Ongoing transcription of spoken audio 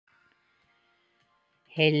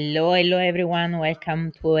Hello everyone.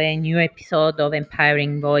 Welcome to a new episode of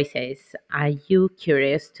Empowering Voices. Are you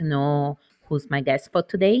curious to know who's my guest for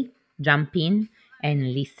today? Jump in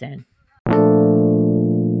and listen.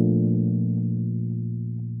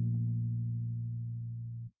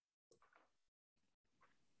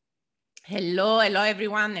 Hello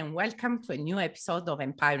everyone, and welcome to a new episode of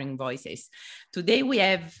Empowering Voices. Today we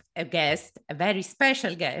have a guest, a very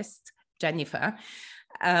special guest, Jennifer.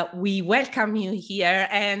 We welcome you here,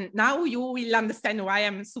 and now you will understand why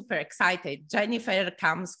I'm super excited. Jennifer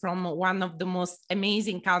comes from one of the most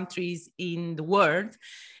amazing countries in the world,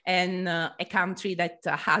 and a country that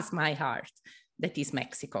has my heart. That is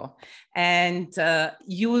Mexico. And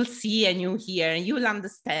you'll see and you'll hear and you'll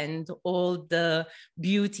understand all the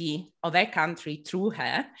beauty of her country through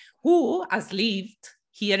her, who has lived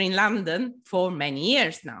here in London for many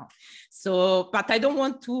years now. So, but I don't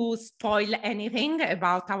want to spoil anything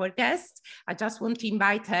about our guest. I just want to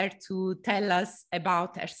invite her to tell us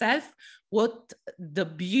about herself, what the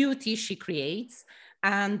beauty she creates,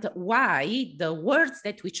 and why the words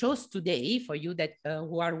that we chose today for you that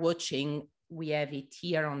who are watching, we have it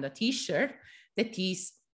here on the t-shirt, that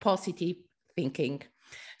is positive thinking.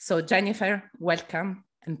 So Jennifer, welcome,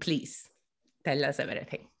 and please tell us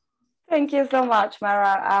everything. Thank you so much,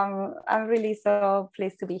 Mara. I'm really so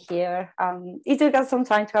pleased to be here. It took us some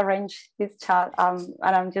time to arrange this chat, and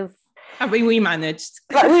I'm just... we managed.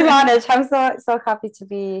 But we managed. I'm so happy to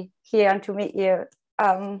be here and to meet you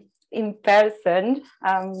in person.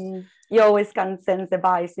 You always can sense the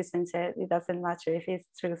vibes, isn't it? It doesn't matter if it's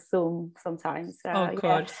through Zoom sometimes. Of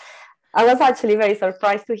course. Yeah. I was actually very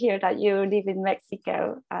surprised to hear that you live in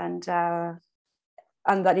Mexico, and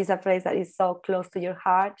that is a place that is so close to your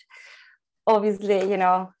heart. Obviously, you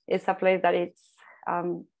know, it's a place that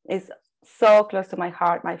is so close to my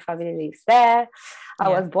heart. My family lives there. I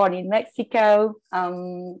was born in Mexico.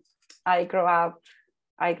 I grew up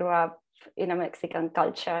in a Mexican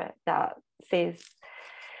culture that sees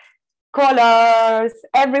colors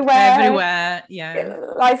everywhere.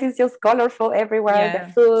 Life is just colorful everywhere.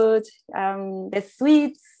 The food, the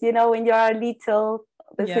sweets, you know, when you are little,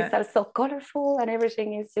 the sweets are so colorful, and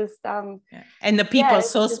everything is just and the people are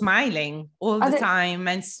so smiling all the time,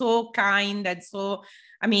 and so kind, and so,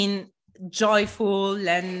 I mean, joyful,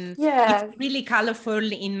 and it's really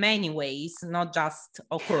colorful in many ways, not just,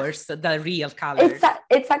 of course, the real colors.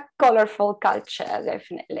 It's a colorful culture,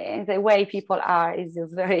 definitely. The way people are is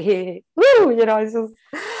just very woo, you know, it's just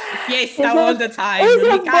fiesta all the time. It's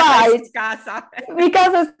just bright. Casa.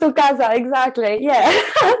 Because it's tu casa, exactly. Yeah.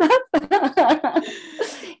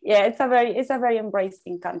 Yeah, it's a very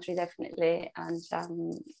embracing country, definitely, and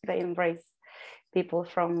they embrace people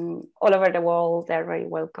from all over the world. They're very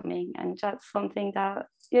welcoming, and that's something that,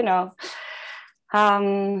 you know,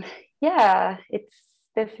 it's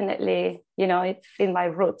definitely, you know, it's in my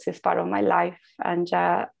roots, it's part of my life. And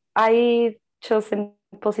I chosen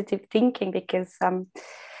positive thinking because I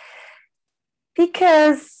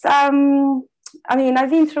mean, I've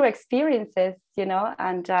been through experiences, you know,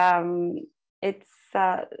 and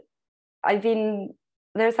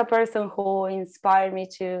there's a person who inspired me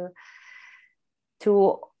to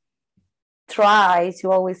try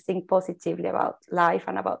to always think positively about life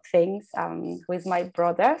and about things, who is my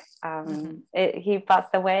brother. He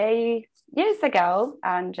passed away years ago,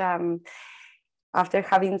 and after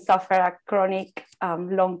having suffered a chronic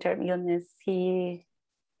long-term illness, he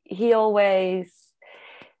always,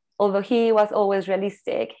 although he was always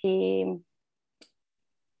realistic,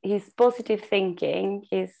 his positive thinking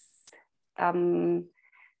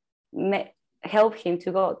helped him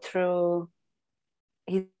to go through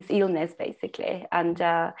his illness, basically. And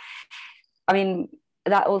I mean,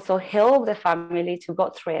 that also helped the family to go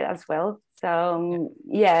through it as well. So I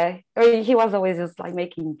mean, he was always just like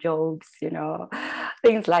making jokes, you know,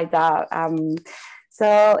 things like that.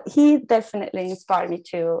 So he definitely inspired me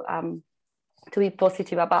to be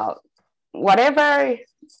positive about whatever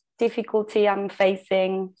difficulty I'm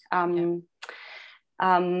facing.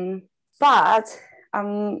 But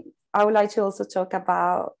I would like to also talk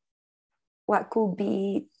about what could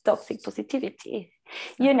be toxic positivity.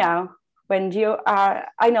 You know, when you are,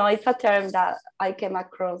 I know it's a term that I came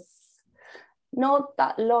across not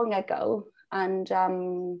that long ago. And I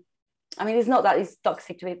mean, it's not that it's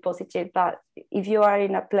toxic to be positive, but if you are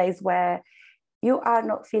in a place where you are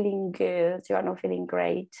not feeling good, you are not feeling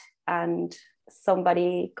great, and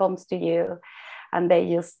somebody comes to you and they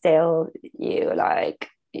just tell you like,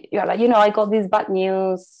 you're like, you know, I got this bad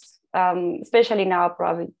news, especially now,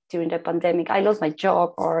 probably during the pandemic, I lost my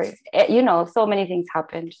job, or, you know, so many things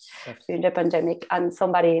happened during the pandemic, and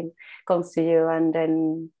somebody comes to you and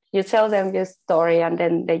then you tell them your story and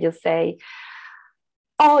then they just say,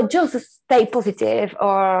 oh, just stay positive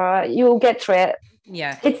or you'll get through it.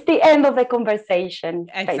 Yeah. It's the end of the conversation,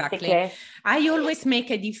 Exactly. basically. I always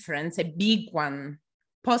make a difference, a big one: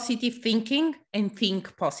 positive thinking and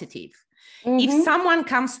think positive. If someone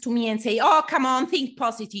comes to me and say, oh, come on, think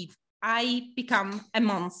positive, I become a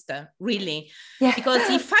monster, really. Yeah. Because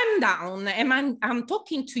if I'm down and I'm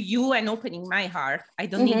talking to you and opening my heart, I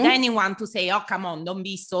don't need anyone to say, oh, come on, don't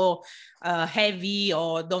be so heavy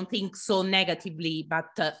or don't think so negatively, but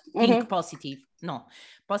think positive. No,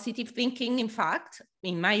 positive thinking, in fact,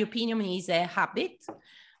 in my opinion, is a habit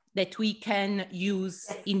that we can use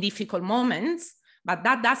in difficult moments, but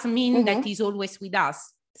that doesn't mean that it's always with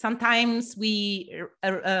us. Sometimes we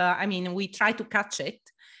try to catch it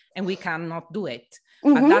and we cannot do it.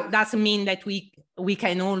 But that doesn't mean that we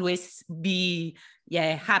can always be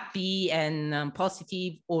happy and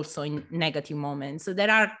positive also in negative moments. So there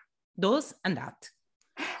are those and that.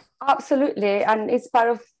 Absolutely. And it's part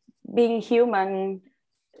of being human.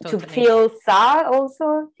 Totally. To feel sad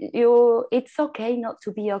also. It's okay not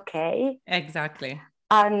to be okay. Exactly.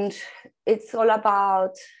 And it's all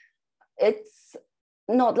about, it's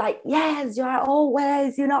not like, yes, you are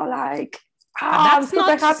always, like, that's I'm super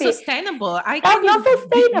not happy. Sustainable. That's not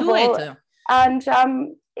sustainable. Do it. And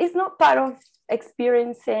it's not part of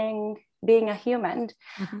experiencing being a human.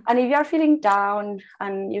 And if you are feeling down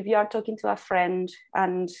and if you are talking to a friend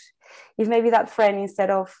and if maybe that friend, instead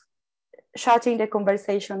of shutting the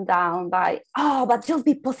conversation down by, oh, but just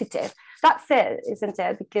be positive, that's it, isn't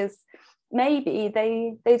it? Because maybe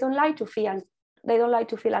they don't like to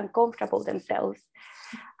feel uncomfortable themselves.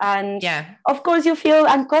 And of course you feel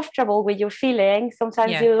uncomfortable with your feelings.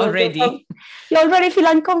 Sometimes you already feel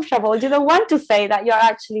uncomfortable. You don't want to say that you're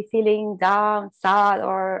actually feeling down, sad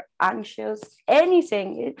or anxious,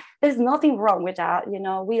 anything. There's nothing wrong with that.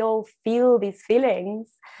 We all feel these feelings.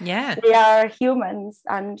 Yeah, they are humans.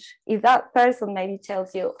 And if that person maybe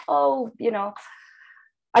tells you, oh,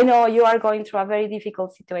 I know you are going through a very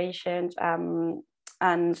difficult situation,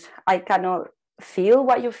 and I cannot feel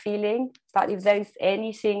what you're feeling, but if there is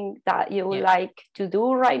anything that you would like to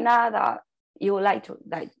do right now that you would like to,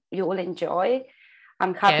 that you will enjoy,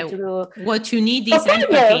 I'm happy to do. What you need is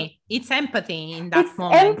empathy. It's empathy in that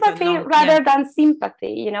moment. Empathy rather than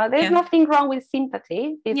sympathy. There's nothing wrong with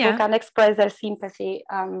sympathy. People can express their sympathy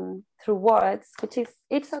through words,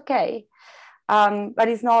 it's okay. But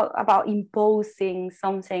it's not about imposing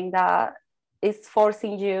something that is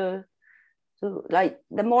forcing you to, like,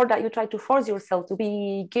 the more that you try to force yourself to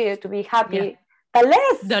be good, to be happy,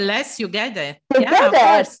 the less you get it. Of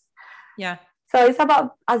course. Yeah. So it's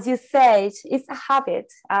about, as you said, it's a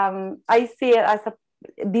habit. I see it as a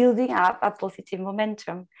building up a positive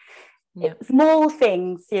momentum. Small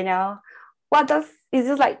things, it's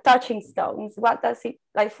just like touching stones. What does it,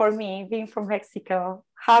 like for me, being from Mexico,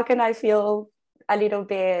 how can I feel a little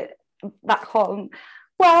bit back home?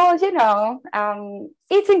 Well,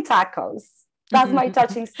 eating tacos. That's my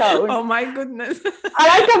touching stone. Oh my goodness. I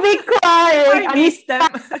like a big cry. I miss them.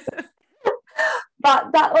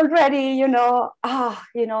 But that already,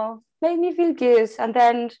 made me feel good. And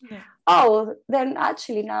then, then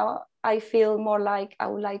actually now I feel more like I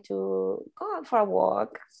would like to go out for a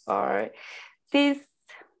walk, or these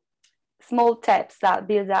small steps that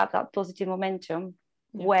build up that positive momentum.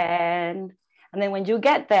 And then when you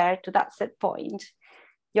get there to that set point,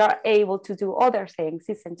 you're able to do other things,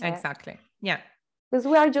 isn't it? Exactly. Yeah. Because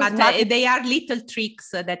we are just. But they are little tricks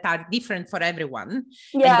that are different for everyone.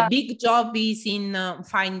 Yeah. And the big job is in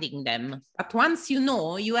finding them. But once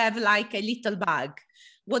you have like a little bag.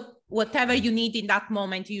 Whatever you need in that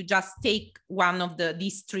moment, you just take one of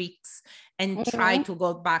these tricks and try to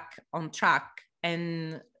go back on track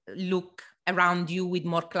and look around you with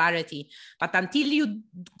more clarity. But until you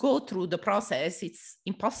go through the process, it's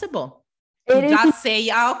impossible. You just say,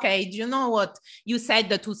 okay, do you know what? You said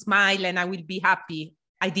that to smile and I will be happy.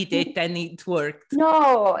 I did it and it worked.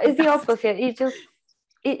 No, it's the opposite.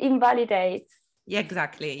 It invalidates. Yeah,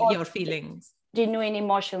 exactly. Your feelings. Genuine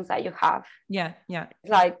emotions that you have. Yeah.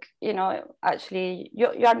 Like, actually,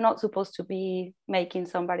 you are not supposed to be making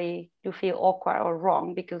somebody you feel awkward or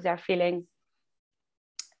wrong because they're feeling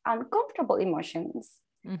uncomfortable emotions.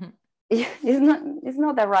 It's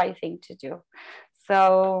not the right thing to do.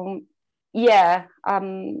 So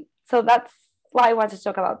so that's why I want to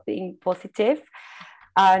talk about being positive,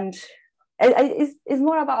 and it's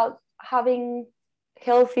more about having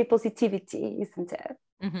healthy positivity, isn't it?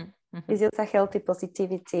 It's just a healthy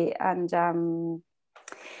positivity, and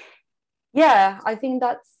I think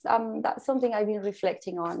that's something I've been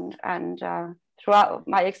reflecting on, and throughout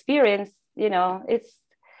my experience, it's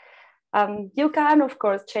You can, of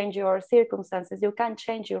course, change your circumstances. You can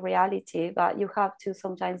change your reality, but you have to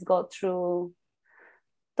sometimes go through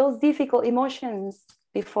those difficult emotions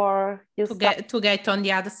before you to get on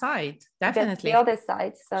the other side. Definitely. The other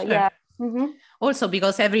side. So sure. Yeah. Mm-hmm. Also,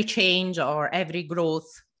 because every change or every growth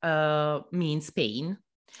means pain.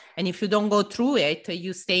 And if you don't go through it,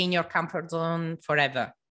 you stay in your comfort zone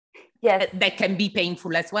forever. Yes. That can be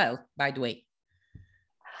painful as well, by the way.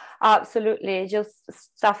 Absolutely. Just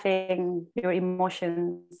stuffing your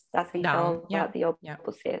emotions doesn't help, but the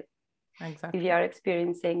opposite. Exactly. If you are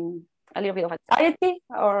experiencing a little bit of anxiety,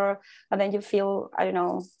 and then you feel, I don't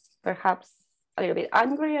know, perhaps a little bit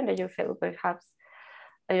angry, and then you feel perhaps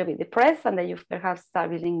a little bit depressed, and then you perhaps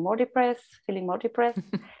start feeling more depressed.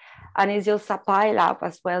 And it's just a pile up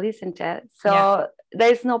as well, isn't it? So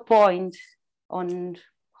there's no point on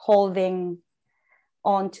holding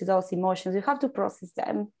on to those emotions. You have to process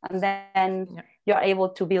them, and then you're able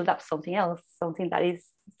to build up something else, something that is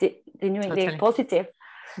genuinely positive.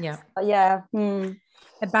 Yeah. So, yeah.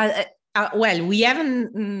 But well, we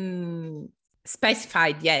haven't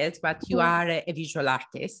specified yet, but you are a visual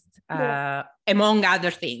artist, among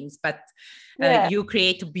other things, but you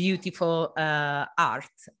create beautiful art.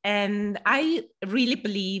 And I really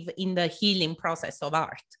believe in the healing process of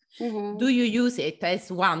art. Mm-hmm. Do you use it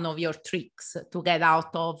as one of your tricks to get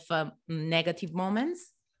out of negative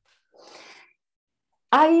moments?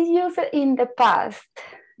 I use it in the past.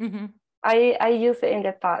 Mm-hmm. I use it in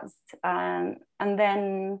the past, and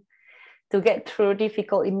then to get through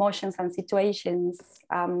difficult emotions and situations,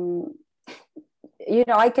 I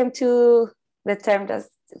came to the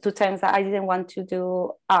terms that I didn't want to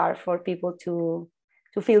do art for people to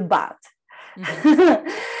feel bad. Mm-hmm.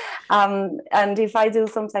 And if I do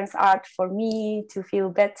sometimes art for me to feel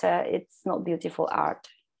better, it's not beautiful art.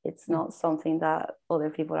 It's not something that other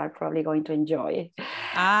people are probably going to enjoy.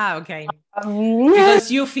 Okay. Because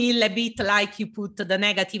you feel a bit like you put the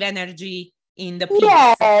negative energy in the piece.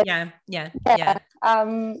 Yeah.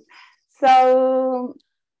 So,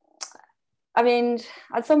 I mean,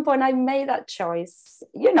 at some point I made that choice.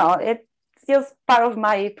 It's just part of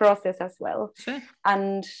my process as well. Sure.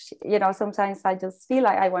 And, sometimes I just feel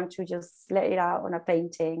like I want to just let it out on a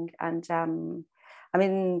painting. And,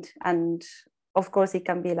 and of course it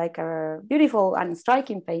can be like a beautiful and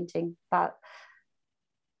striking painting, but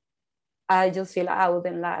I just feel like I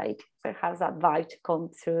wouldn't like perhaps that vibe to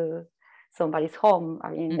come through somebody's home.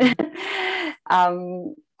 I mean,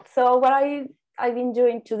 so what I've been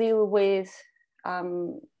doing to deal with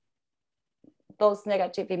those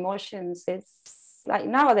negative emotions, it's like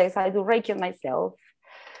nowadays I do Reiki myself,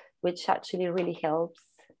 which actually really helps.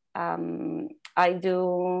 I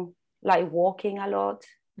do like walking a lot.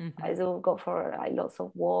 Mm-hmm. I do go for lots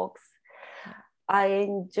of walks. Yeah.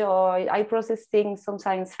 I process things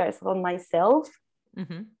sometimes first on myself.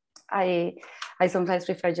 Mm-hmm. I sometimes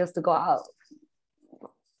prefer just to go out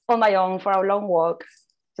on my own for a long walk,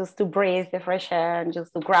 just to breathe the fresh air and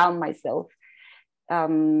just to ground myself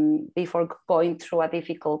before going through a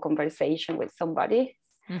difficult conversation with somebody.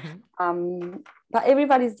 Mm-hmm. But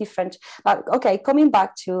everybody's different. But okay, coming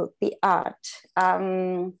back to the art.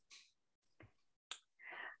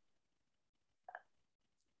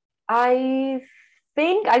 I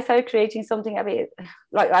think I started creating something a bit,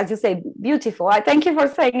 like as you say, beautiful. I thank you for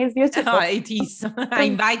saying it's beautiful. It is. I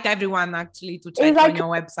invite everyone actually to check on your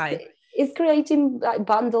website. It's creating like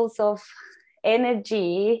bundles of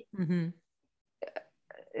energy, mm-hmm.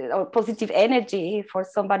 Or positive energy for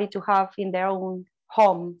somebody to have in their own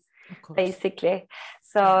home, basically.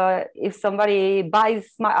 So if somebody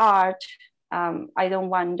buys my art, I don't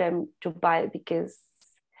want them to buy it because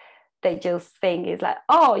they just think it's like,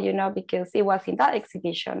 because it was in that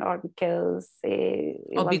exhibition, or because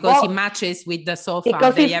it matches with the sofa.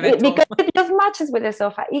 Because it just matches with the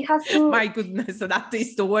sofa. It has to. My goodness, that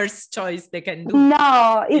is the worst choice they can do.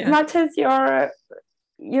 No, it matches your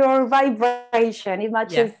vibration. It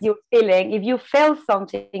matches your feeling. If you feel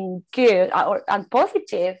something good and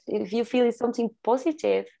positive, if you feel something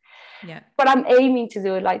positive, what I'm aiming to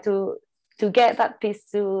do, like to get that piece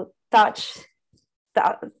to touch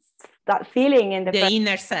that feeling in the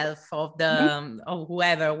inner self of the of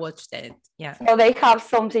whoever watched it. Yeah. So they have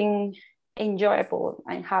something enjoyable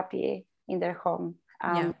and happy in their home.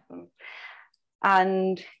 And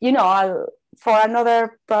for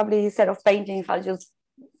another probably set of paintings, I'll just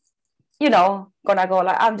gonna go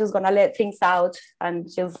like, I'm just gonna let things out and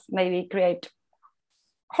just maybe create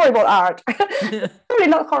horrible art. Probably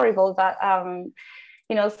not horrible, but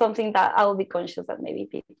something that I will be conscious that maybe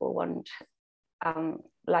people won't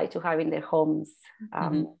like to have in their homes.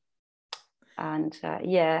 And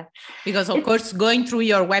yeah. Because of course, going through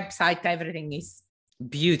your website, everything is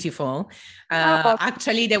beautiful.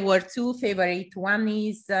 Actually, there were two favorite. One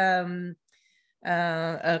is a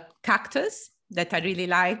cactus that I really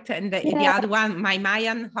liked, and the other one, my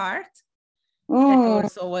Mayan heart, that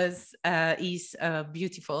also was is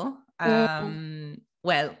beautiful.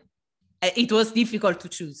 Well, it was difficult to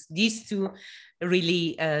choose. These two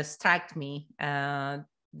really struck me.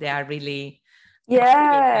 They are really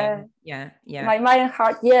yeah. My Mayan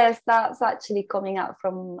heart. Yes, that's actually coming out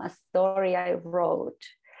from a story I wrote.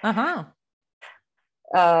 Quite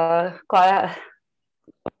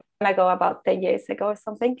ago, about 10 years ago or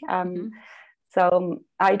something. So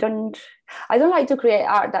I don't like to create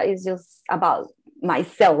art that is just about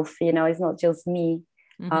myself, you know, it's not just me.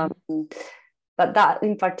 But that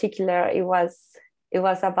in particular, it was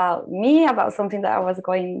about me, about something that I was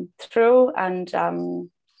going through, and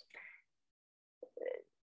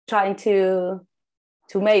trying to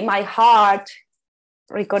make my heart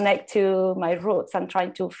reconnect to my roots and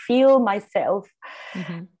trying to feel myself.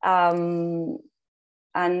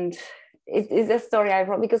 And it is a story I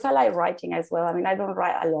wrote because I like writing as well. I mean, I don't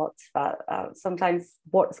write a lot, but sometimes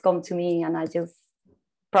words come to me and I just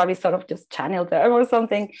probably sort of just channel them or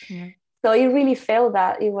something. So it really felt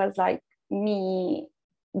that it was like me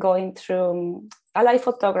going through, I like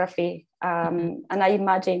photography, and I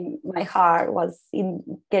imagine my heart was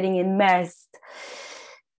getting immersed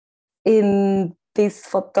in this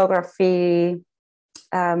photography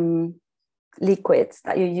liquids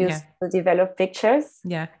that you use to develop pictures.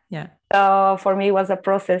 So for me, it was a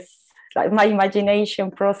process, like my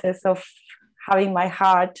imagination process of having my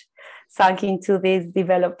heart sunk into these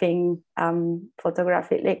developing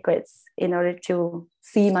photographic liquids in order to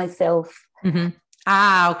see myself.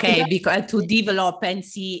 Okay, because to develop and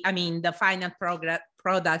see, I mean, the final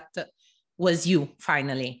product was you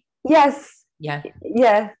finally. Yes. Yeah.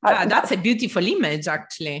 That's a beautiful image,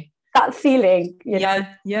 actually. That feeling, you know,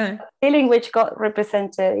 feeling which got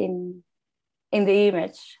represented in the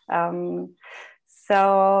image.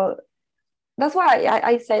 So that's why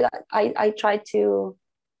I say that I try to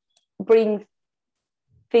bring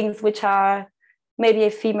things which are maybe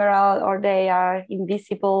ephemeral or they are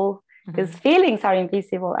invisible, because feelings are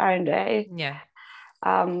invisible, aren't they?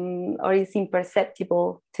 Or it's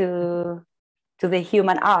imperceptible to the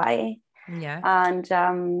human eye. And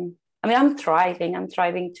I mean, I'm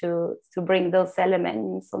trying to bring those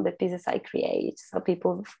elements on the pieces I create, so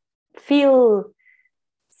people feel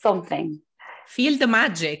something. Feel the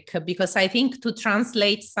magic, because I think to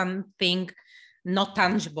translate something not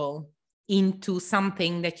tangible into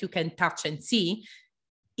something that you can touch and see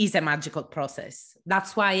is a magical process.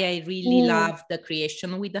 That's why I really love the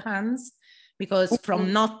creation with the hands, because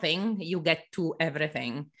from nothing you get to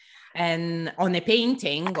everything. And on a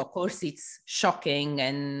painting, of course, it's shocking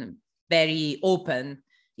and very open.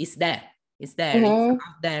 It's there. It's out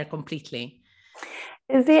there completely.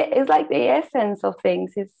 It's like the essence of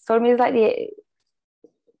things. For me, it's like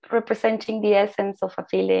representing the essence of a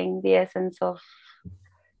feeling, the essence of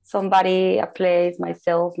somebody, a place,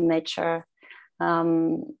 myself, nature.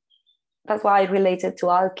 That's why I related to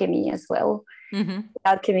alchemy as well.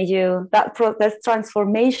 Alchemy, that's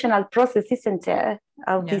transformational process, isn't it?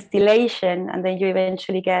 Of distillation, and then you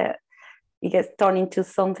eventually it gets turned into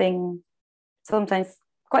something sometimes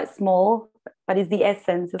quite small, but it's the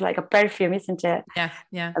essence. It's like a perfume, isn't it?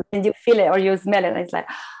 And then you feel it or you smell it, and it's like,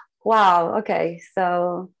 wow, okay,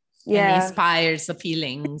 so and it inspires the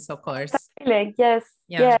feelings, of course. Feeling, yes,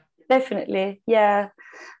 definitely, you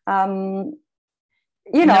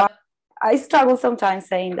know. I struggle sometimes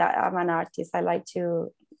saying that I'm an artist. I like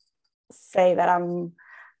to say that I'm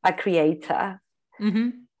a creator.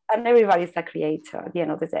 And everybody's a creator at the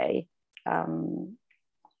end of the day. I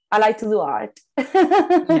like to do art.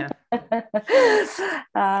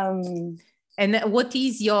 And what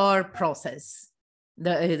is your process,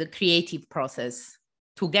 the creative process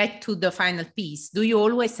to get to the final piece? Do you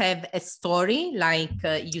always have a story, like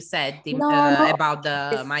you said about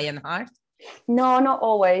the Mayan heart? No, not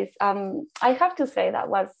always. I have to say that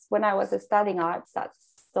was when I was studying arts, that's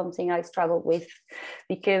something I struggled with,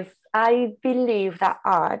 because I believe that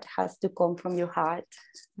art has to come from your heart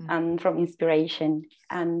and from inspiration.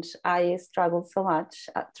 And I struggled so much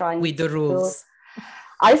at trying with the rules.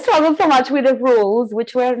 I struggled so much with the rules,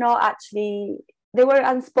 which were not actually, they were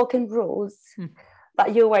unspoken rules,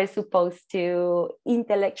 but you were supposed to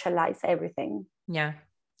intellectualize everything.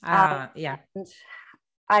 And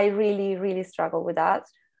I really, really struggle with that,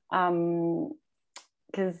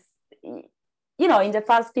 because, you know, in the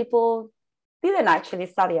past, people didn't actually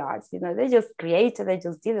study arts. You know, they just created, they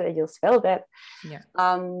just did it, they just felt it. Yeah.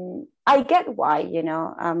 I get why, you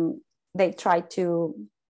know, they try to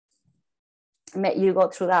make you go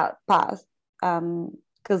through that path,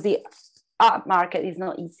 because the art market is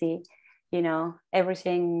not easy. You know,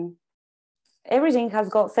 everything has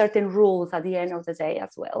got certain rules at the end of the day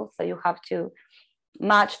as well. So you have to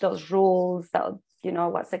match those rules, that, you know,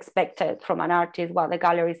 what's expected from an artist, what the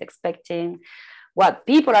gallery is expecting, what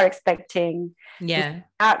people are expecting. Yeah.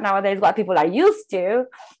 Art nowadays, what people are used to.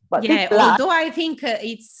 Yeah, although I think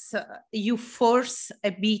it's you force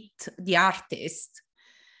a bit the artist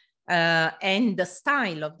and the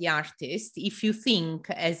style of the artist if you think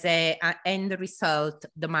as a end result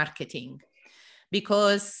the marketing.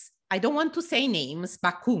 Because I don't want to say names,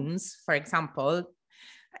 but Koons, for example,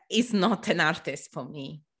 is not an artist for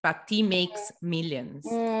me, but he makes millions.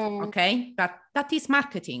 Okay, but that is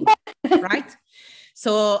marketing, right?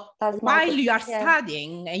 So while you are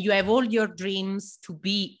studying and you have all your dreams to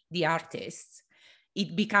be the artist,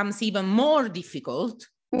 it becomes even more difficult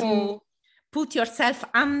to put yourself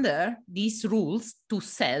under these rules to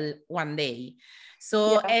sell one day.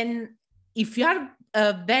 So, and if you are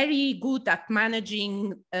very good at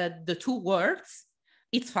managing the two worlds,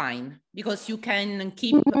 it's fine, because you can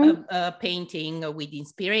keep painting with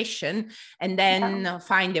inspiration and then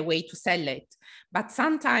find a way to sell it. But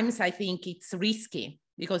sometimes I think it's risky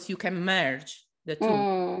because you can merge the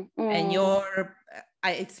two and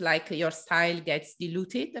it's like your style gets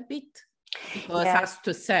diluted a bit because it has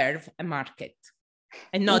to serve a market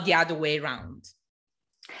and not the other way around.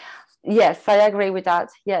 Yes, I agree with that.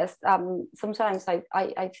 Yes. Sometimes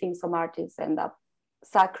I think some artists end up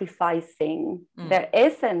sacrificing their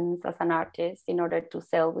essence as an artist in order to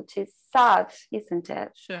sell, which is sad, isn't it?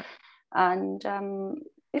 Sure. And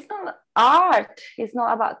it's not art. It's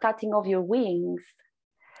not about cutting off your wings.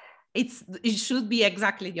 It should be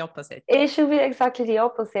exactly the opposite. It should be exactly the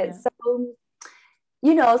opposite. Yeah. So,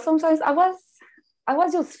 you know, sometimes I was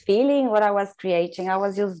just feeling what I was creating. I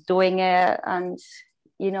was just doing it and,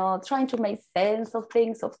 you know, trying to make sense of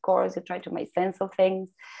things. Of course, you try to make sense of things.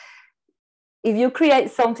 If you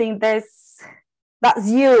create something, that's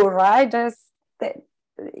you, right?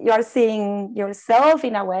 You're seeing yourself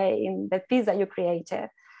in a way in the piece that you created.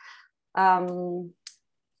 And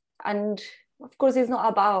of course, it's not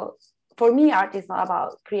about, for me, art is not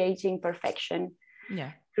about creating perfection.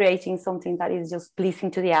 Yeah. Creating something that is just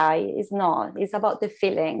pleasing to the eye. It's not. It's about the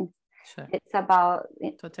feeling. Sure. It's about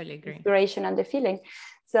totally agree. Inspiration and the feeling.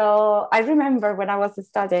 So I remember when I was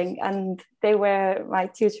studying and my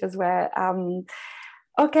teachers were,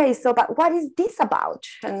 okay, so, but what is this about?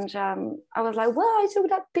 And I was like, well, I took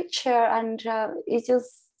that picture and I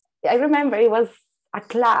remember it was a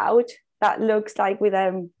cloud that looks like with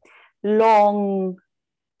a long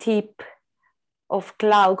tip of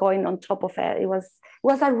cloud going on top of it. It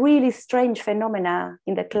was a really strange phenomena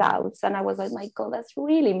in the clouds. And I was like, my God, that's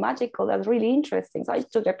really magical. That's really interesting. So I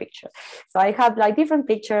took a picture. So I had like different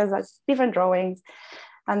pictures, different drawings.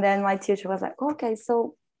 And then my teacher was like, okay,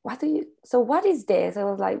 so what is this? I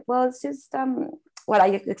was like, well, it's just what I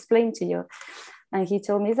explained to you. And he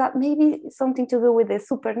told me, is that maybe something to do with the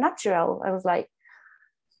supernatural? I was like,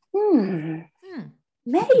 maybe.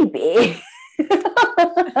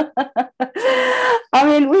 I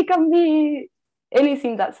mean, we can be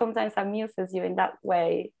anything that sometimes amuses you in that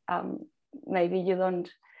way. Maybe you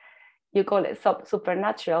call it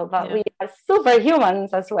supernatural, but we are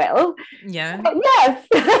superhumans as well. Yeah. So, yes,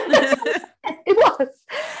 it was.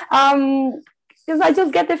 Because I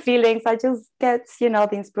just get the feelings, I just get, the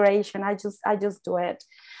inspiration. I just do it.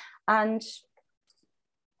 And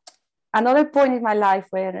another point in my life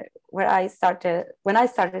when I started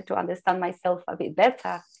to understand myself a bit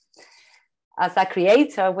better as a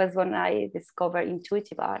creator was when I discovered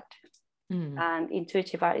intuitive art. And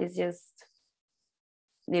intuitive art is just,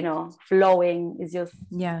 flowing. It's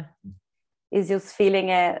just feeling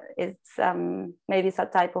it. It's maybe it's a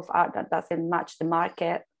type of art that doesn't match the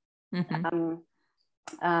market. And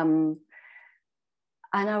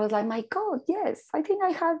I was like, my God, yes, I think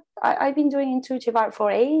I've been doing intuitive art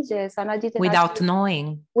for ages, and I didn't without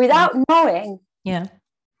knowing. Yeah.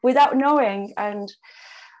 Without knowing. And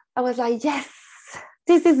I was like, yes,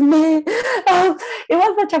 this is me. Oh, it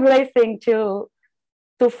was such a blessing to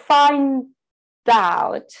find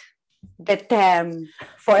out the term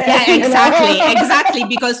for it. Yeah, exactly,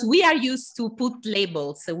 because we are used to put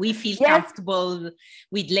labels. So we feel comfortable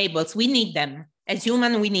with labels. We need them. As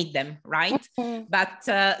human, we need them, right? But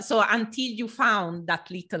so until you found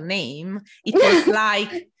that little name, it was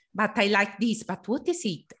like, but I like this, but what is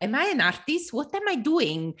it? Am I an artist? What am I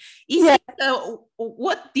doing? Is it,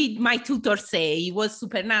 what did my tutor say? It was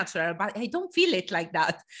supernatural, but I don't feel it like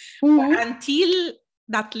that. Until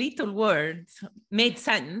that little word made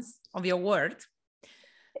sense of your word.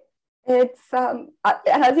 It's and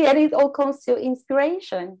at the end it all comes to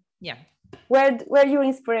inspiration. Yeah. Where your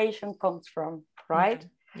inspiration comes from, right?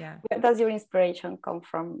 Yeah. Where does your inspiration come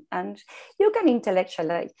from? And you can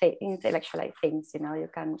intellectualize things, you know, you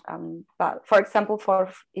can but for example,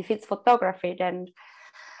 if it's photography, then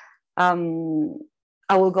I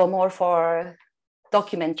will go more for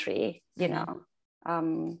documentary, you know,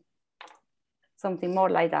 something more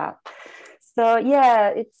like that. So yeah,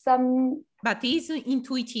 it's but is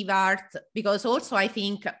intuitive art, because also I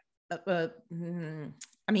think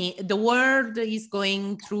I mean, the world is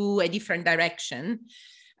going through a different direction,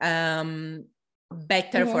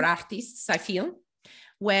 better for artists, I feel,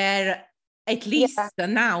 where at least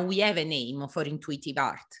now we have a name for intuitive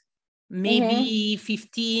art. Maybe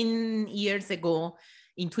 15 years ago,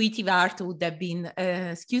 intuitive art would have been,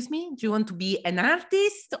 excuse me, do you want to be an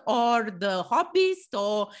artist or the hobbyist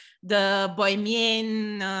or the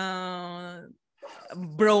bohemian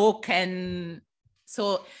broken?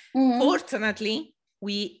 So fortunately,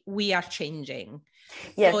 we are changing.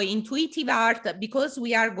 Yes. So intuitive art, because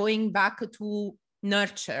we are going back to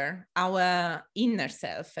nurture our inner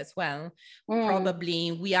self as well,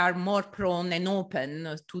 probably we are more prone and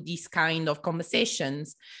open to this kind of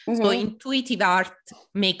conversations. So intuitive art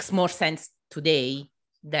makes more sense today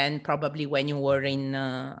than probably when you were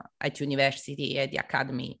at university, at the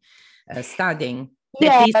academy, studying.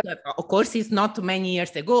 That is, of course, it's not many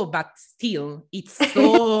years ago, but still, it's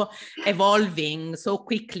so evolving, so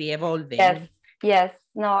quickly evolving. Yes.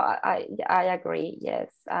 No, I agree.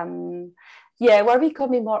 Yes. We're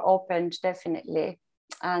becoming more open, definitely.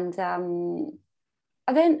 And then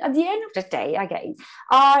at the end of the day, again,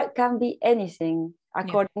 art can be anything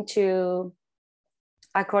according to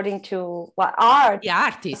what art the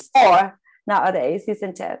artist or nowadays,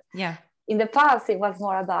 isn't it? Yeah. In the past, it was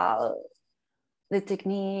more about the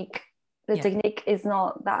technique. The technique is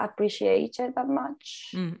not that appreciated that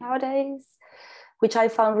much nowadays, which I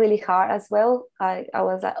found really hard as well. I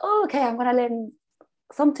was like, oh, okay, I'm gonna learn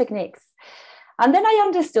some techniques. And then I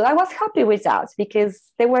understood, I was happy with that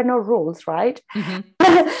because there were no rules, right? I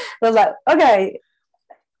was like, okay.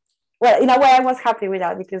 Well, in a way, I was happy with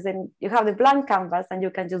that because then you have the blank canvas and you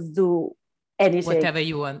can just do anything. Whatever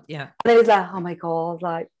you want, yeah. And it's like, oh my God,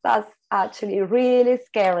 like that's actually really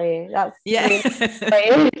scary. That's really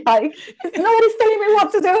scary. Like, nobody's telling me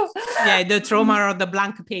what to do. Yeah, the trauma of the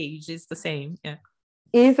blank page is the same, yeah.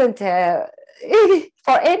 Isn't it?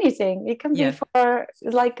 For anything, it can be for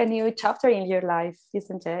like a new chapter in your life,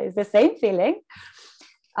 isn't it? It's the same feeling.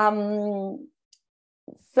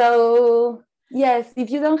 So yes,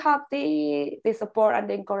 if you don't have the support and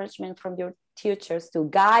the encouragement from your teachers to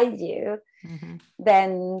guide you,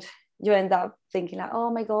 then you end up thinking like,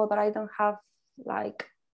 oh my God, but I don't have like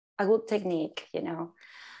a good technique, you know.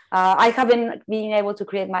 I haven't been able to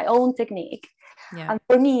create my own technique. Yeah. And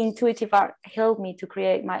for me, intuitive art helped me to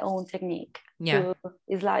create my own technique. Yeah.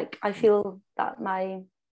 It's like I feel that my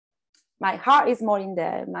heart is more in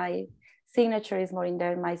there, my signature is more in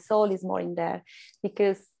there, my soul is more in there,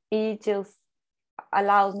 because it just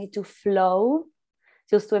allows me to flow,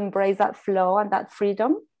 just to embrace that flow and that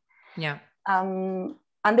freedom. Yeah.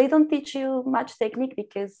 And they don't teach you much technique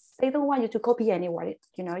because they don't want you to copy anyone,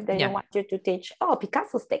 you know. They don't want you to teach,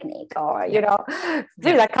 Picasso's technique or, you know,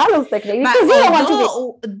 Frida Kahlo's technique. But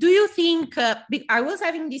although, do you think, I was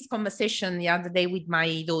having this conversation the other day with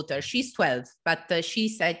my daughter. She's 12, but she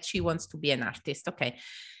said she wants to be an artist. Okay.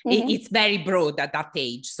 It's very broad at that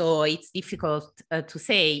age, so it's difficult to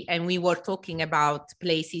say. And we were talking about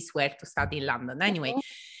places where to study in London anyway.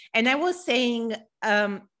 And I was saying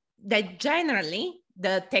that generally,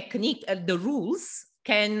 the technique, the rules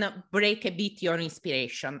can break a bit your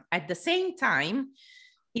inspiration. At the same time,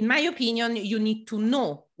 in my opinion, you need to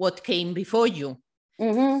know what came before you.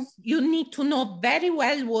 You need to know very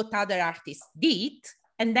well what other artists did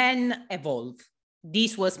and then evolve.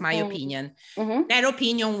 This was my opinion. Their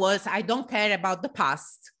opinion was, I don't care about the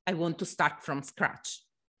past. I want to start from scratch.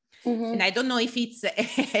 And I don't know if it's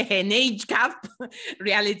an age gap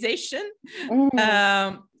realization.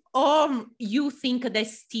 Or you think that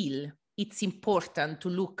still it's important to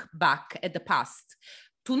look back at the past,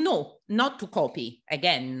 to know, not to copy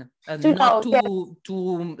again, not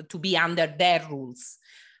to be under their rules,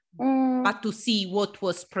 but to see what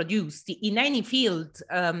was produced in any field.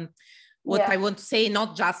 what I want to say,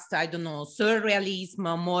 not just, I don't know,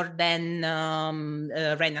 surrealism, more than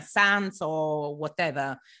Renaissance or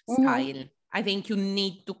whatever style. I think you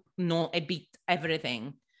need to know a bit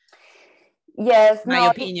everything. Yes, my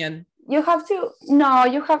opinion. You have to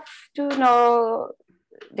know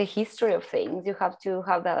the history of things. You have to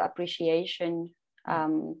have that appreciation.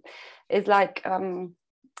 It's like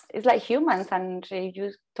humans, and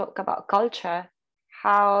you talk about culture.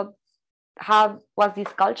 How was this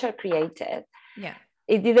culture created? Yeah,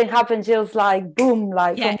 it didn't happen just like boom,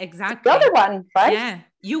 like exactly the other one, right? Yeah,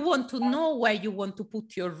 you want to know where you want to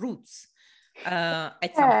put your roots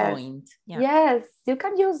at some point. Yes, you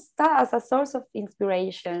can use that as a source of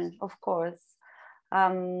inspiration, of course.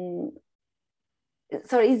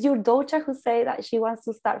 So is your daughter who say that she wants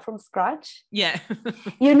to start from scratch? Yeah.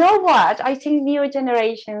 You know what? I think new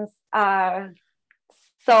generations are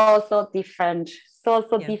so different,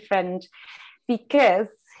 different, because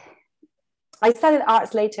I studied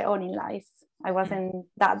arts later on in life. I wasn't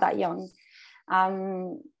that young.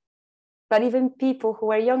 But even people who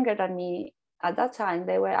were younger than me at that time,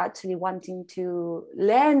 they were actually wanting to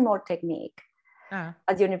learn more technique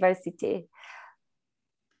at university.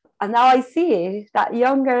 And now I see that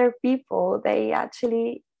younger people, they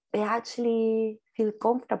actually feel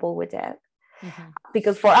comfortable with it.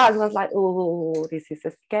 Because for us it was like, oh, this is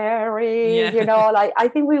scary, you know, like I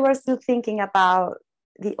think we were still thinking about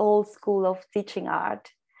the old school of teaching art,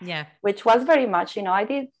 which was very much, you know,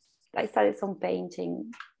 I studied some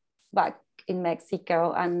painting back in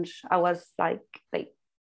Mexico, and I was like, they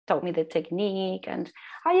taught me the technique and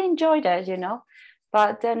I enjoyed it, you know.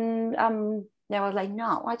 But then I was like,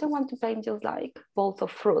 no, I don't want to paint just like bowls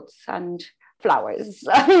of fruits and flowers.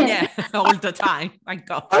 All the time. My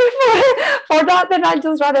God. For that, then I'd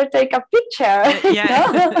just rather take a picture.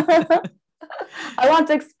 I want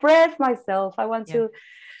to express myself. I want to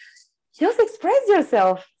just express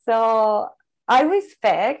yourself. So I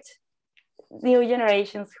respect new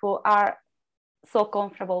generations who are so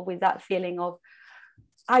comfortable with that feeling of,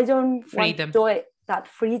 I don't want to do it, that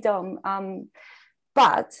freedom.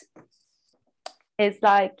 But it's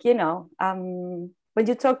like, you know, when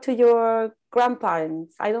you talk to your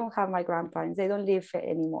grandparents, I don't have my grandparents, they don't live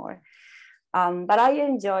anymore. But I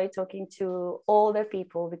enjoy talking to older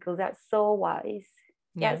people because they're so wise.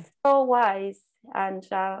 They're so wise. And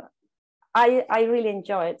I really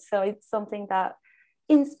enjoy it. So it's something that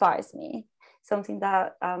inspires me, something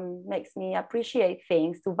that makes me appreciate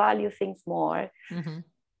things, to value things more.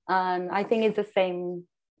 And I think it's the same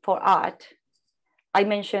for art. I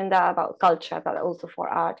mentioned that about culture, but also for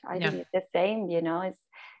art. I think it's the same, you know,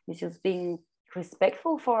 it's just being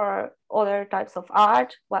respectful for other types of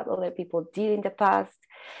art, what other people did in the past.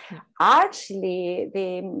 Actually,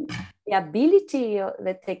 the ability,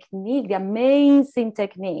 the technique, the amazing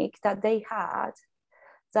technique that they had,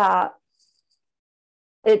 that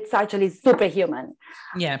it's actually superhuman.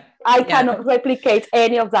 I cannot replicate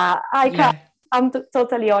any of that. I can't. I'm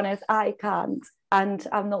totally honest, I can't. And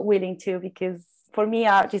I'm not willing to, because for me,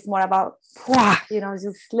 art is more about, you know,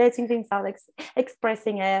 just letting things out,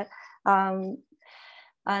 expressing it, and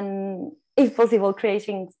if possible,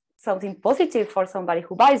 creating something positive for somebody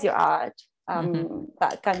who buys your art,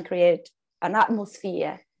 that can create an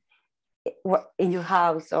atmosphere in your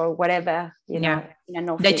house or whatever, you know, in an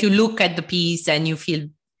office. That you look at the piece and you feel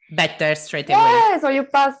better straight away. Yes, or you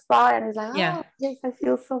pass by and it's like, oh, yes, I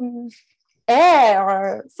feel some air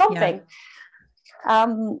or something.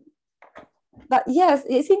 But yes,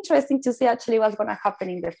 it's interesting to see actually what's going to happen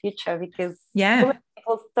in the future, because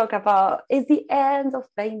people talk about, is the end of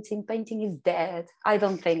painting. Painting is dead. I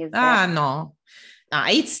don't think it's dead. No,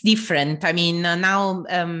 it's different. I mean, now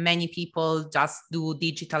many people just do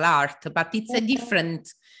digital art, but it's a different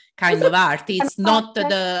kind of art. It's not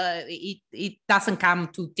it doesn't come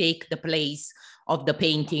to take the place of the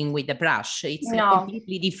painting with the brush. It's a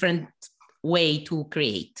completely different way to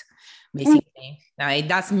create. Basically, it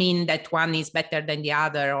does mean that one is better than the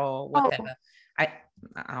other or whatever.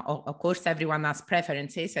 Of course, everyone has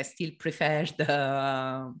preferences. I still prefer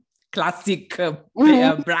the classic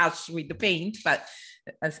brush with the paint, but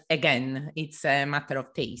again, it's a matter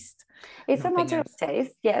of taste. It's a matter of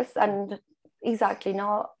taste, yes, and exactly.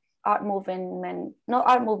 No art movement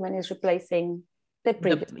is replacing the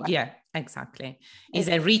previous one. Yeah, exactly. Is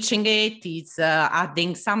enriching it, it's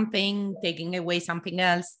adding something, taking away something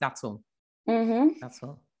else, that's all. That's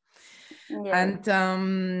all. And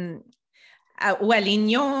well, in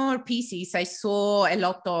your pieces I saw a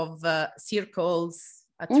lot of circles,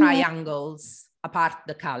 triangles, apart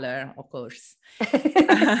the color, of course.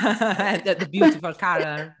 The beautiful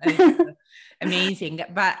color. It's amazing.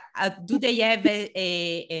 But do they have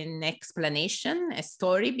an explanation, a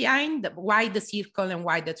story behind why the circle and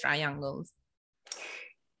why the triangles?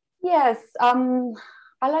 Yes, I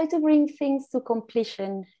like to bring things to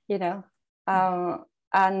completion, and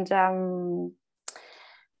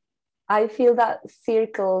I feel that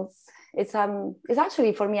circles, it's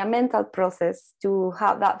actually for me a mental process to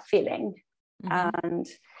have that feeling. And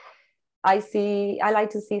I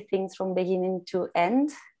like to see things from beginning to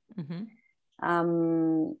end.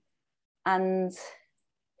 And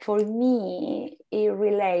for me, it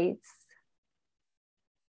relates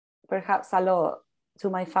perhaps a lot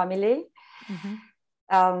to my family.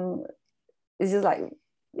 It's just like,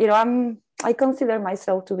 I consider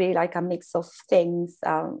myself to be like a mix of things.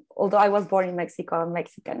 Although I was born in Mexico, I'm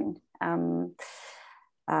Mexican.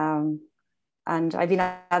 And I've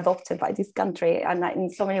been adopted by this country. And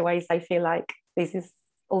in so many ways, I feel like this is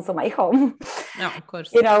also my home. No, of course.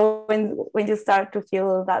 When you start to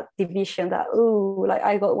feel that division, that, ooh, like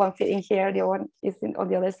I got one foot in here, the other one is on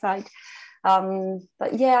the other side.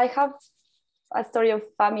 But yeah, I have a story of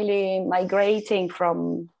family migrating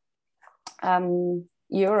from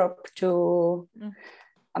Europe to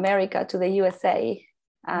America, to the USA,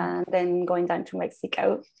 and then going down to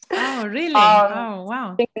Mexico. Oh, really? Oh,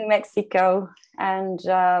 wow. In Mexico, and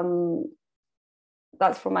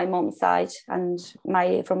that's from my mom's side, and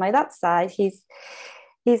from my dad's side, he's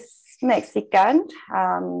Mexican,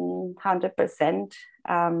 100%,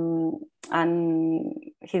 and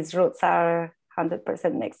his roots are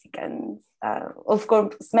 100% Mexicans. Of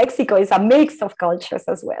course, Mexico is a mix of cultures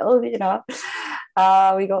as well. We got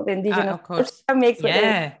the indigenous culture mixed with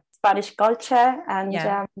the Spanish culture, and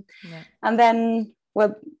then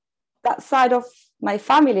that side of my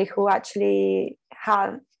family who actually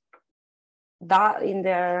had that in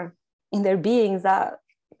their beings, that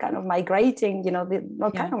kind of migrating, kind of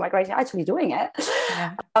migrating, actually doing it.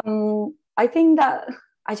 I think that,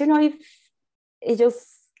 I don't know if it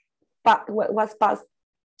just was passed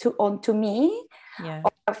on to me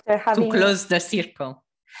after having to close the circle.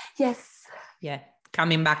 Yes. Yeah.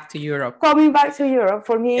 Coming back to Europe for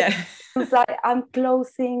me, it's like I'm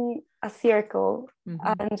closing a circle,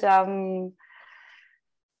 and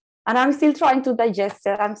I'm still trying to digest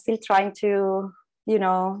it. I'm still trying to,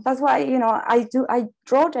 that's why, I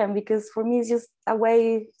draw them, because for me it's just a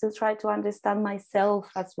way to try to understand myself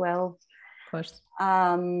as well. Of course.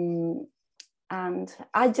 And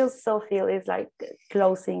I just so feel it's like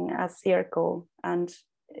closing a circle, and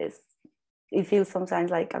it feels sometimes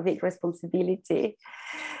like a big responsibility.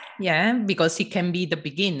 Yeah, because it can be the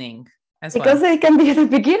beginning as well. Because it can be the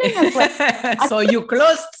beginning as well. So you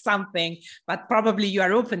closed something, but probably you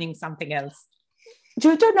are opening something else.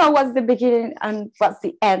 You don't know what's the beginning and what's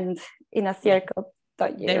the end in a circle,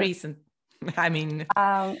 don't you? There isn't. I mean,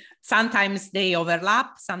 sometimes they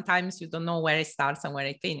overlap. Sometimes you don't know where it starts and where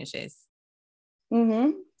it finishes.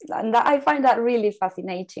 And I find that really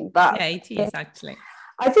fascinating. But yeah, it is actually.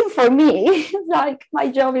 I think for me, it's like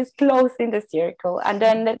my job is closing the circle, and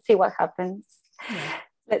then let's see what happens. Yeah.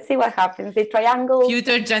 Let's see what happens. The triangle.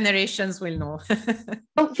 Future generations will know.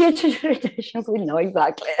 Future generations will know,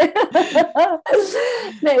 exactly.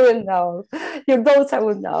 They will know. Your daughter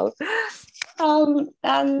will know.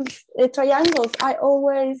 And the triangles, I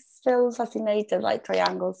always felt fascinated by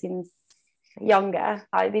triangles since younger.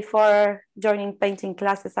 Before joining painting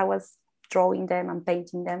classes, I was drawing them and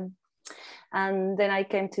painting them. And then I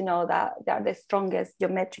came to know that they are the strongest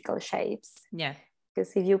geometrical shapes. Yeah.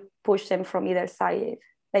 Because if you push them from either side,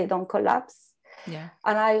 they don't collapse. Yeah.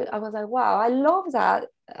 And I was like, wow, I love that.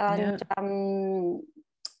 And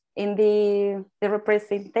in the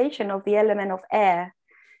representation of the element of air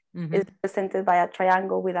is represented by a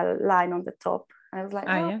triangle with a line on the top. And I was like,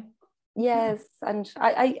 yes. And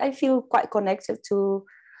I feel quite connected to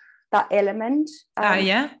that element.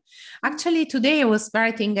 Actually, today I was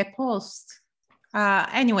writing a post.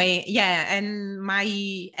 And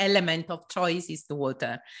my element of choice is the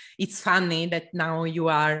water. It's funny that now you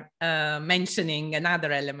are mentioning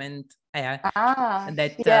another element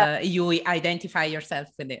you identify yourself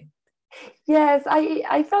with it. Yes,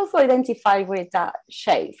 I also identify with that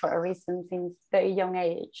shape for a reason since very young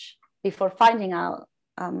age, before finding out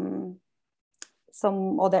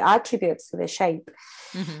some other attributes to the shape.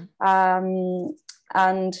 And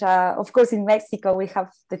of course, in Mexico, we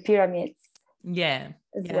have the pyramids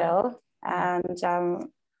as well. And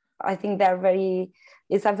I think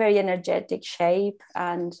it's a very energetic shape.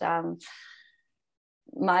 And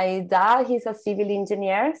my dad, he's a civil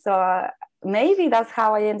engineer. So maybe that's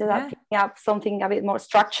how I ended up picking up something a bit more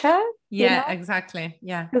structured. Yeah, exactly.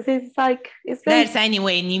 Yeah. Because it's like, There's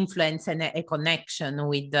anyway an influence and a connection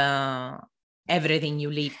with everything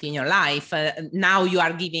you lived in your life. Now you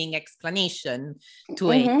are giving explanation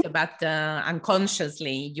to it, but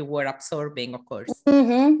unconsciously you were absorbing, of course.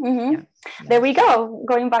 Yeah. There we go.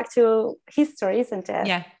 Going back to history, isn't it?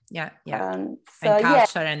 Yeah. And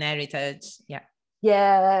culture and heritage.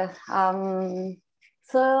 Yeah.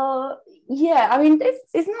 So yeah, I mean,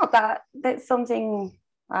 it's not that that's something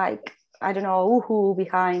like, I don't know, woohoo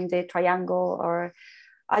behind the triangle, or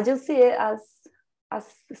I just see it as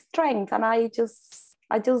strength, and I just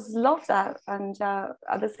love that. And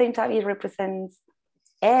at the same time, it represents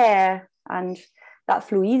air and that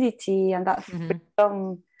fluidity and that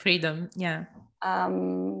freedom. Yeah.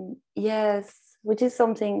 Yes, which is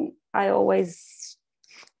something I always,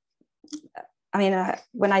 I mean,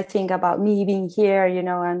 when I think about me being here, you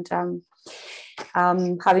know, and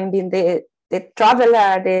having been the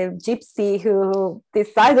traveler, the gypsy who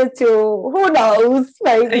decided to, who knows,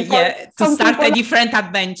 maybe to start a different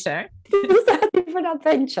adventure.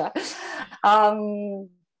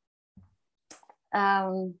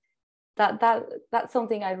 That's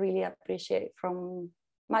something I really appreciate from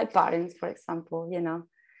my parents, for example, you know,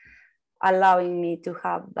 allowing me to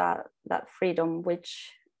have that freedom,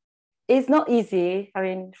 which is not easy. I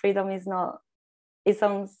mean, freedom is not, it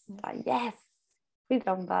sounds like, yes,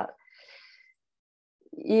 freedom, but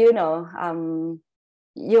you know,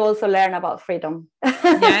 you also learn about freedom.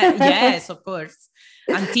 Yes, of course.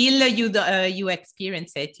 Until you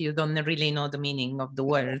experience it, you don't really know the meaning of the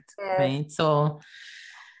word. Yes. Right? So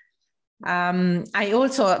I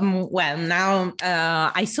also, well, now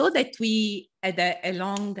I saw that we had a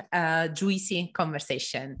long, juicy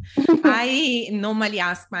conversation. I normally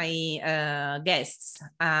ask my guests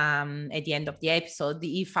at the end of the episode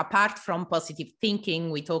if, apart from positive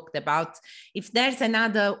thinking, we talked about if there's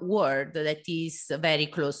another word that is very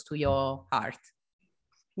close to your heart.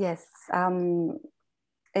 Yes,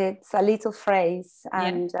 it's a little phrase,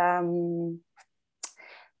 and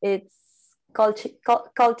it's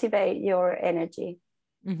cultivate your energy.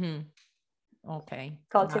 Okay.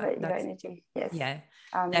 Cultivate your energy. Yes. Yeah,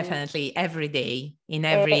 definitely. Every day, in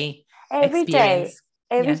every experience.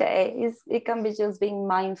 Every day it can be just being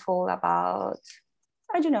mindful about,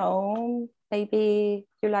 I don't know, maybe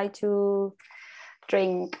you like to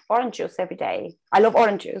drink orange juice every day. I love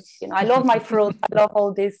orange juice. You know, I love my fruit. I love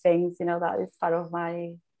all these things. You know, that is part of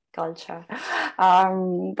my culture.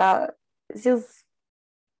 That it's just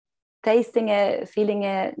tasting it, feeling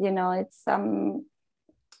it. You know, it's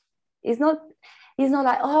not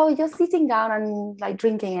like, oh, just sitting down and like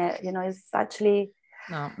drinking it. You know, it's actually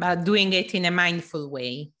but doing it in a mindful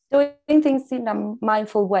way. Doing things in a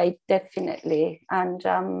mindful way, definitely, and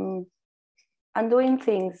doing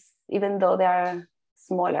things even though they are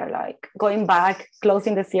smaller, like going back,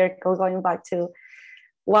 closing the circle, going back to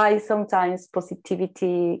why sometimes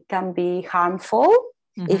positivity can be harmful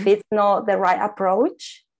if it's not the right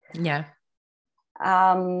approach. Yeah.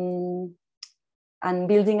 And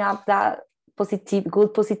building up that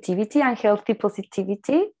good positivity and healthy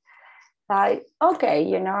positivity. Like, okay,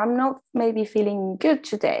 you know, I'm not maybe feeling good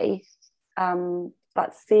today,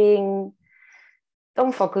 but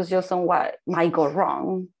don't focus just on what might go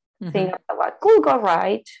wrong. Think about what could go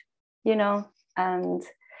right, you know, and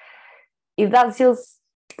if that's just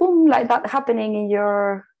boom, like that happening in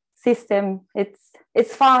your system,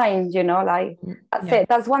 it's fine, you know, like that's it.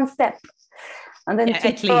 That's one step. And then at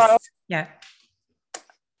least,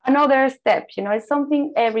 another step, you know, it's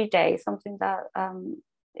something every day, something that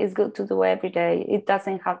is good to do every day. It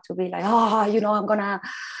doesn't have to be like, oh, you know, I'm gonna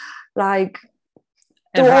like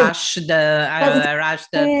rush the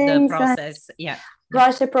process.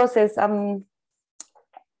 Rush the process.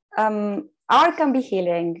 Art can be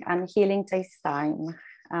healing, and healing takes time.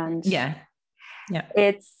 And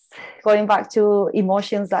it's going back to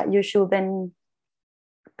emotions that you should then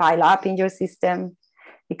pile up in your system,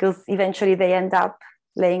 because eventually they end up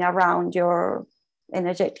laying around your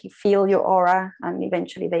energetic field, your aura, and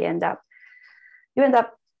eventually you end up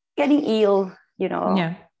getting ill, you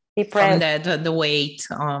know, depressed. From the weight,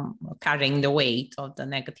 carrying the weight of the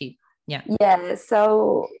negative.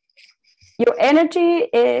 So your energy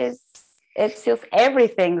it's just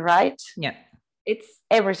everything, right? It's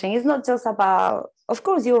everything. It's not just about, of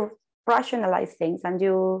course you rationalize things and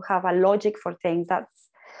you have a logic for things. That's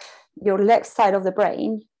your left side of the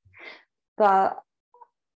brain, but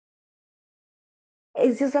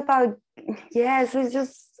it's just about, it's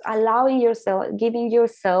just allowing yourself, giving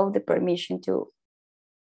yourself the permission to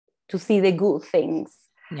see the good things,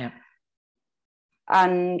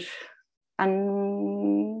 and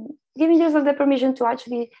giving yourself the permission to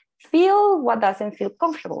actually feel what doesn't feel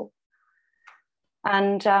comfortable.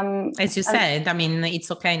 And as you said, I mean,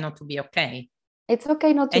 it's okay not to be okay. It's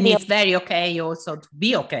okay not to and be it's very okay also to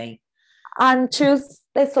be okay. And choose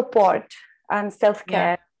the support and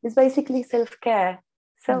self-care. It's basically self-care.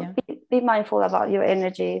 Be mindful about your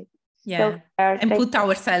energy. Self-care, and put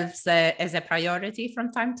ourselves as a priority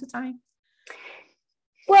from time to time.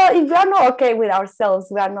 Well, if we are not okay with ourselves,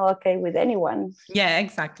 we are not okay with anyone. Yeah,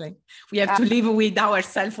 exactly. We have to live with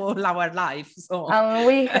ourselves all our life. So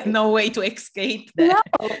we no way to escape that.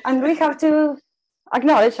 No, and we have to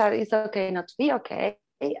acknowledge that it's okay not to be okay.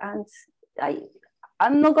 And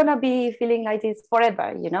I'm not going to be feeling like this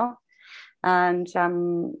forever, you know? And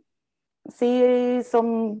see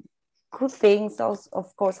some good things,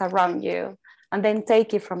 of course, around you. And then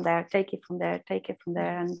take it from there,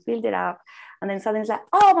 and build it up. And then suddenly it's like,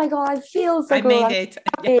 oh my God, I feel so good. I made it.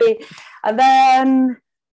 Yeah. And then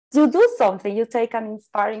you do something, you take an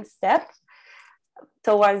inspiring step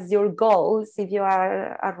towards your goals. If you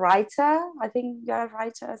are a writer, I think you're a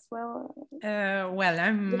writer as well. Well,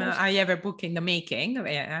 I have a book in the making.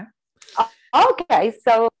 Yeah. Okay,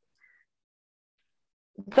 so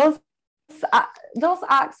those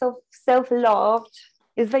acts of self-love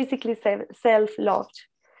is basically self-love,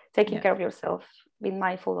 taking care of yourself, being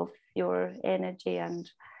mindful of your energy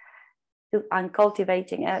and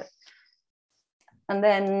cultivating it. And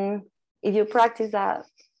then if you practice that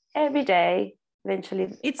every day,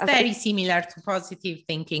 eventually it's very similar to positive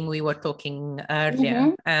thinking we were talking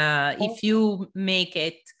earlier. If you make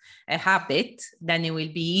it a habit, then it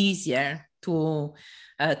will be easier to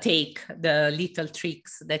take the little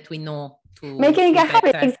tricks that we know to making a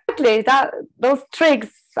habit. Exactly, those tricks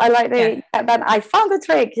I like. That I found the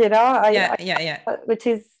trick, you know. Which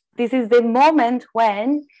is, this is the moment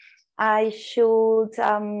when I should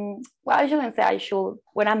well, I shouldn't say I should,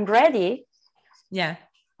 when I'm ready,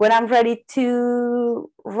 when I'm ready to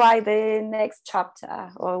write the next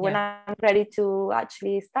chapter, or when I'm ready to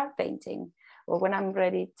actually start painting, or when I'm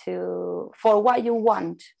ready for what you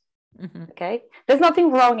want. Okay, there's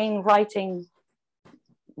nothing wrong in writing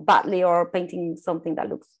badly or painting something that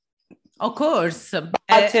looks, of course,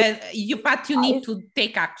 but you need to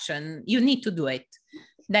take action. You need to do it.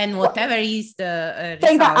 Then whatever is the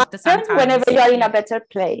result, whenever you're in a better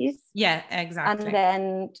place, exactly, and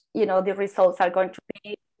then you know the results are going to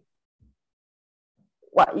be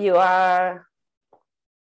what you are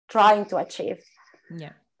trying to achieve.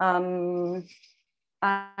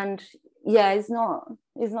 And it's not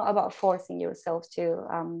about forcing yourself to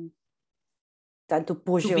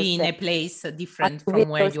push yourself be in a place different from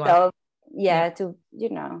where you are. To, you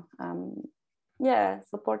know,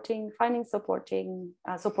 finding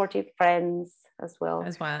supportive friends as well.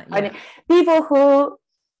 People who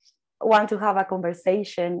want to have a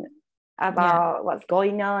conversation about what's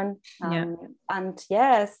going on, and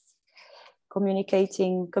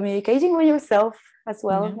communicating with yourself as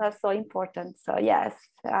well. That's so important. So yes,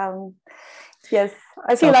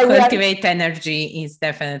 I feel like cultivate energy is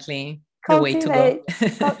definitely the way to go.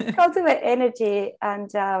 Cultivate energy,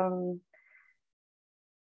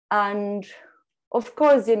 and of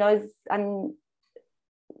course, you know, and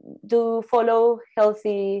do follow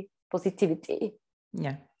healthy positivity.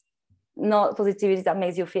 Not positivity that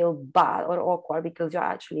makes you feel bad or awkward because you're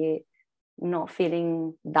actually not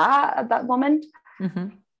feeling that at that moment. I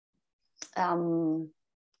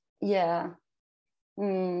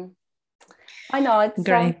know it's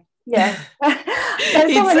great. There's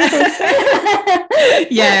so many things.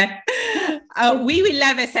 We will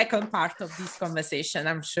have a second part of this conversation,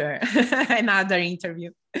 I'm sure. Another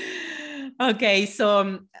interview. Okay,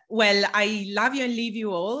 so, well, I love you and leave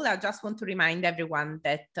you all. I just want to remind everyone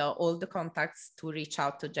that all the contacts to reach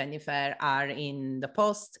out to Jennifer are in the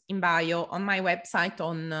post in bio on my website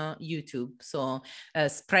on YouTube. So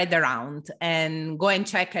spread around and go and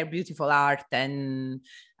check her beautiful art. And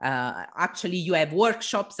actually you have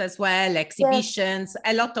workshops as well, exhibitions,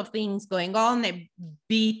 a lot of things going on, a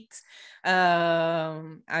bit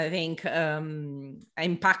I think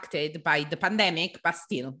impacted by the pandemic, but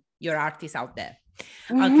still your art is out there.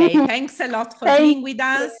 Okay, thanks a lot for being with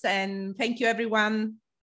us, and thank you everyone.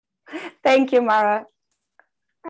 Thank you, Mara.